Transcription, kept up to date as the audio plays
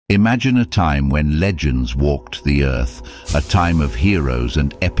Imagine a time when legends walked the earth, a time of heroes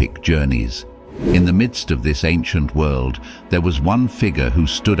and epic journeys. In the midst of this ancient world, there was one figure who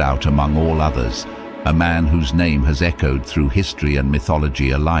stood out among all others, a man whose name has echoed through history and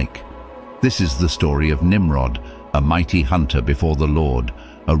mythology alike. This is the story of Nimrod, a mighty hunter before the Lord,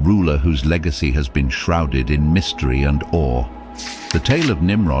 a ruler whose legacy has been shrouded in mystery and awe. The tale of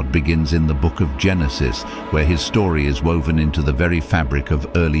Nimrod begins in the book of Genesis, where his story is woven into the very fabric of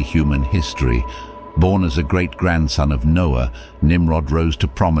early human history. Born as a great-grandson of Noah, Nimrod rose to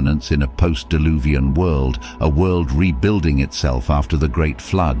prominence in a post-Diluvian world, a world rebuilding itself after the Great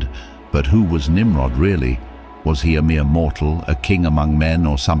Flood. But who was Nimrod really? Was he a mere mortal, a king among men,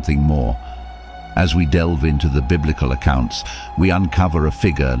 or something more? As we delve into the biblical accounts, we uncover a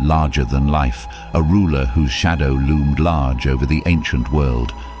figure larger than life, a ruler whose shadow loomed large over the ancient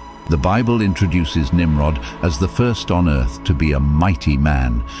world. The Bible introduces Nimrod as the first on earth to be a mighty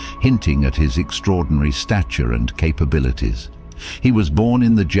man, hinting at his extraordinary stature and capabilities. He was born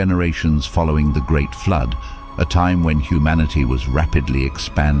in the generations following the Great Flood, a time when humanity was rapidly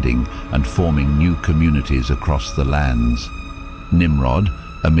expanding and forming new communities across the lands. Nimrod,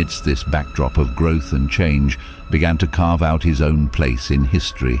 amidst this backdrop of growth and change, began to carve out his own place in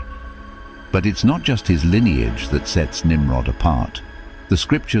history. But it's not just his lineage that sets Nimrod apart. The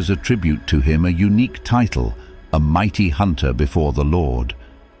scriptures attribute to him a unique title, a mighty hunter before the Lord.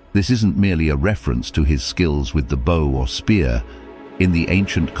 This isn't merely a reference to his skills with the bow or spear. In the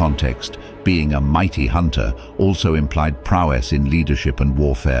ancient context, being a mighty hunter also implied prowess in leadership and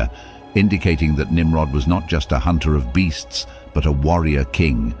warfare, indicating that Nimrod was not just a hunter of beasts, but a warrior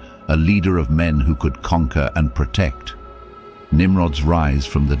king, a leader of men who could conquer and protect. Nimrod's rise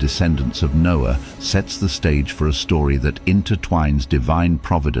from the descendants of Noah sets the stage for a story that intertwines divine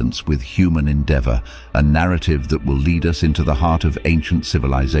providence with human endeavor, a narrative that will lead us into the heart of ancient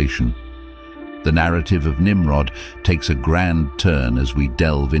civilization. The narrative of Nimrod takes a grand turn as we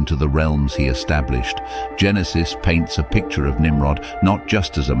delve into the realms he established. Genesis paints a picture of Nimrod not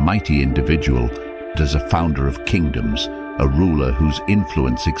just as a mighty individual, but as a founder of kingdoms, a ruler whose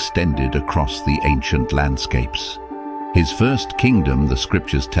influence extended across the ancient landscapes. His first kingdom, the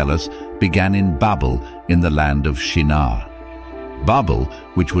scriptures tell us, began in Babel, in the land of Shinar. Babel,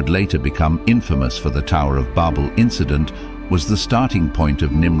 which would later become infamous for the Tower of Babel incident, was the starting point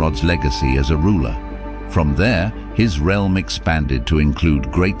of Nimrod's legacy as a ruler. From there, his realm expanded to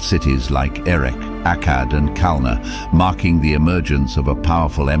include great cities like Erech, Akkad and Calneh, marking the emergence of a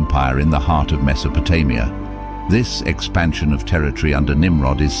powerful empire in the heart of Mesopotamia. This expansion of territory under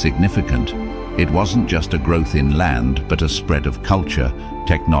Nimrod is significant. It wasn't just a growth in land, but a spread of culture,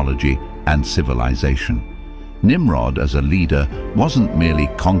 technology, and civilization. Nimrod, as a leader, wasn't merely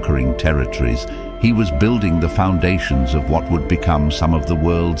conquering territories. He was building the foundations of what would become some of the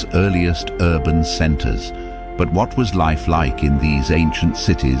world's earliest urban centers. But what was life like in these ancient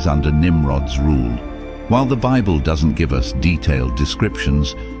cities under Nimrod's rule? While the Bible doesn't give us detailed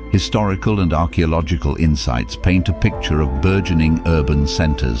descriptions, historical and archaeological insights paint a picture of burgeoning urban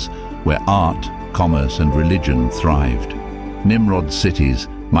centers where art, commerce, and religion thrived. Nimrod's cities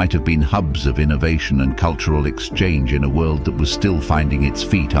might have been hubs of innovation and cultural exchange in a world that was still finding its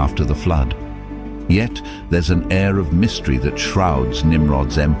feet after the flood. Yet, there's an air of mystery that shrouds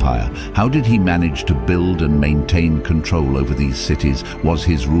Nimrod's empire. How did he manage to build and maintain control over these cities? Was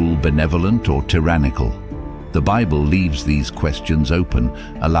his rule benevolent or tyrannical? The Bible leaves these questions open,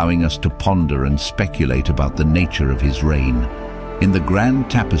 allowing us to ponder and speculate about the nature of his reign. In the grand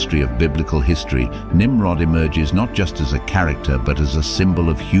tapestry of biblical history, Nimrod emerges not just as a character, but as a symbol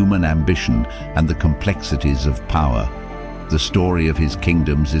of human ambition and the complexities of power. The story of his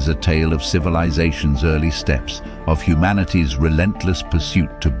kingdoms is a tale of civilization's early steps, of humanity's relentless pursuit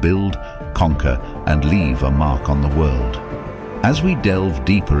to build, conquer, and leave a mark on the world. As we delve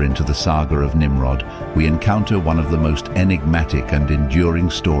deeper into the saga of Nimrod, we encounter one of the most enigmatic and enduring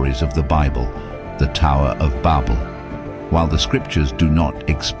stories of the Bible, the Tower of Babel. While the scriptures do not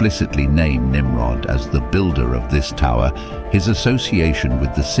explicitly name Nimrod as the builder of this tower, his association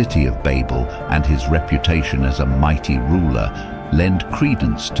with the city of Babel and his reputation as a mighty ruler lend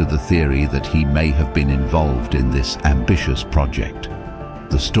credence to the theory that he may have been involved in this ambitious project.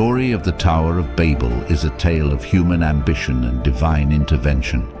 The story of the Tower of Babel is a tale of human ambition and divine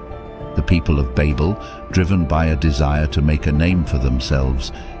intervention. The people of Babel, driven by a desire to make a name for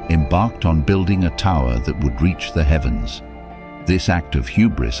themselves, embarked on building a tower that would reach the heavens. This act of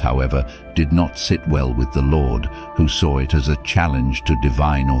hubris, however, did not sit well with the Lord, who saw it as a challenge to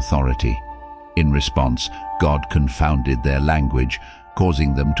divine authority. In response, God confounded their language,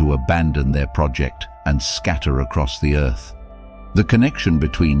 causing them to abandon their project and scatter across the earth. The connection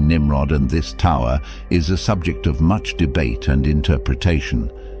between Nimrod and this tower is a subject of much debate and interpretation.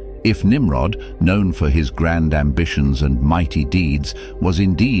 If Nimrod, known for his grand ambitions and mighty deeds, was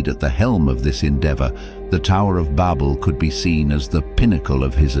indeed at the helm of this endeavor, the Tower of Babel could be seen as the pinnacle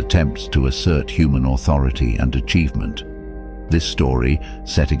of his attempts to assert human authority and achievement. This story,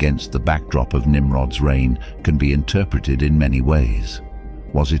 set against the backdrop of Nimrod's reign, can be interpreted in many ways.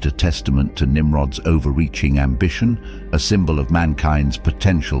 Was it a testament to Nimrod's overreaching ambition, a symbol of mankind's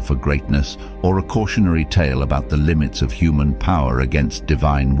potential for greatness, or a cautionary tale about the limits of human power against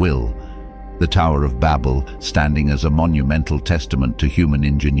divine will? The Tower of Babel, standing as a monumental testament to human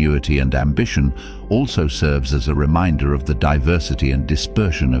ingenuity and ambition, also serves as a reminder of the diversity and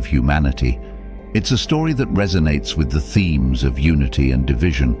dispersion of humanity. It's a story that resonates with the themes of unity and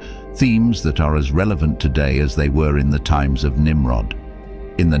division, themes that are as relevant today as they were in the times of Nimrod.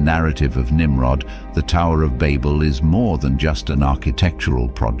 In the narrative of Nimrod, the Tower of Babel is more than just an architectural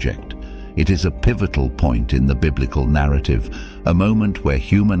project. It is a pivotal point in the biblical narrative, a moment where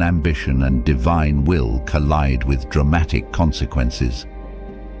human ambition and divine will collide with dramatic consequences.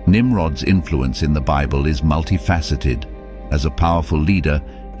 Nimrod's influence in the Bible is multifaceted. As a powerful leader,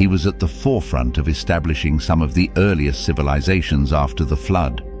 he was at the forefront of establishing some of the earliest civilizations after the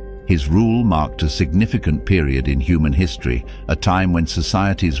flood. His rule marked a significant period in human history, a time when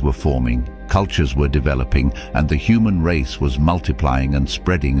societies were forming, cultures were developing, and the human race was multiplying and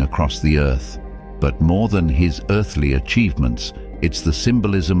spreading across the earth. But more than his earthly achievements, it's the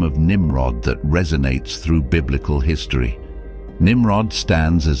symbolism of Nimrod that resonates through biblical history. Nimrod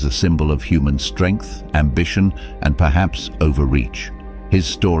stands as a symbol of human strength, ambition, and perhaps overreach. His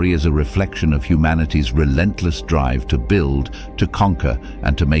story is a reflection of humanity's relentless drive to build, to conquer,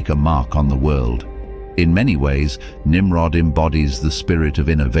 and to make a mark on the world. In many ways, Nimrod embodies the spirit of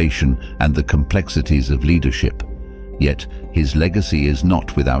innovation and the complexities of leadership. Yet, his legacy is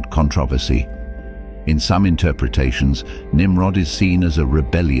not without controversy. In some interpretations, Nimrod is seen as a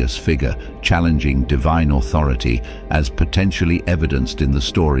rebellious figure, challenging divine authority, as potentially evidenced in the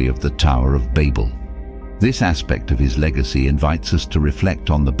story of the Tower of Babel. This aspect of his legacy invites us to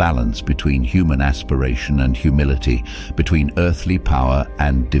reflect on the balance between human aspiration and humility, between earthly power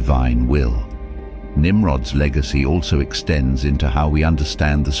and divine will. Nimrod's legacy also extends into how we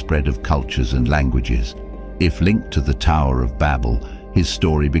understand the spread of cultures and languages. If linked to the Tower of Babel, his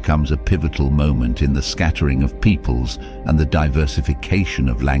story becomes a pivotal moment in the scattering of peoples and the diversification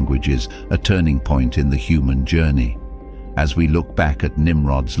of languages, a turning point in the human journey. As we look back at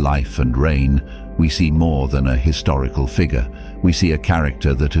Nimrod's life and reign, we see more than a historical figure. We see a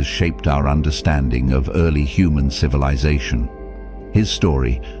character that has shaped our understanding of early human civilization. His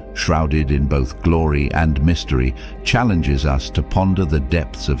story, shrouded in both glory and mystery, challenges us to ponder the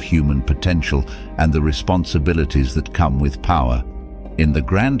depths of human potential and the responsibilities that come with power. In the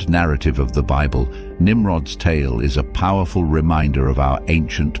grand narrative of the Bible, Nimrod's tale is a powerful reminder of our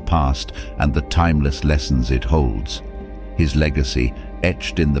ancient past and the timeless lessons it holds. His legacy,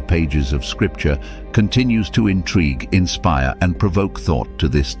 etched in the pages of Scripture, continues to intrigue, inspire, and provoke thought to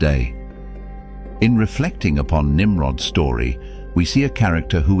this day. In reflecting upon Nimrod's story, we see a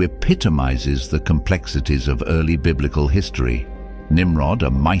character who epitomizes the complexities of early biblical history. Nimrod,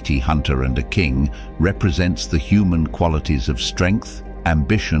 a mighty hunter and a king, represents the human qualities of strength,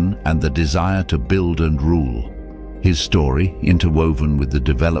 ambition, and the desire to build and rule. His story, interwoven with the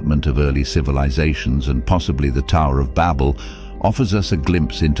development of early civilizations and possibly the Tower of Babel, offers us a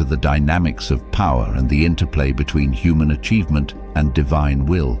glimpse into the dynamics of power and the interplay between human achievement and divine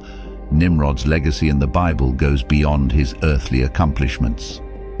will. Nimrod's legacy in the Bible goes beyond his earthly accomplishments.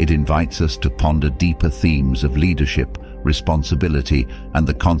 It invites us to ponder deeper themes of leadership, responsibility, and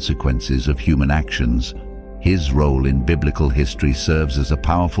the consequences of human actions. His role in biblical history serves as a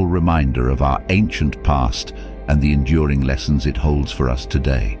powerful reminder of our ancient past and the enduring lessons it holds for us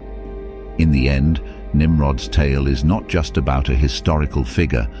today. In the end, Nimrod's tale is not just about a historical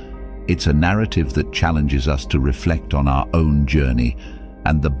figure. It's a narrative that challenges us to reflect on our own journey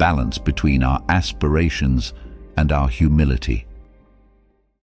and the balance between our aspirations and our humility.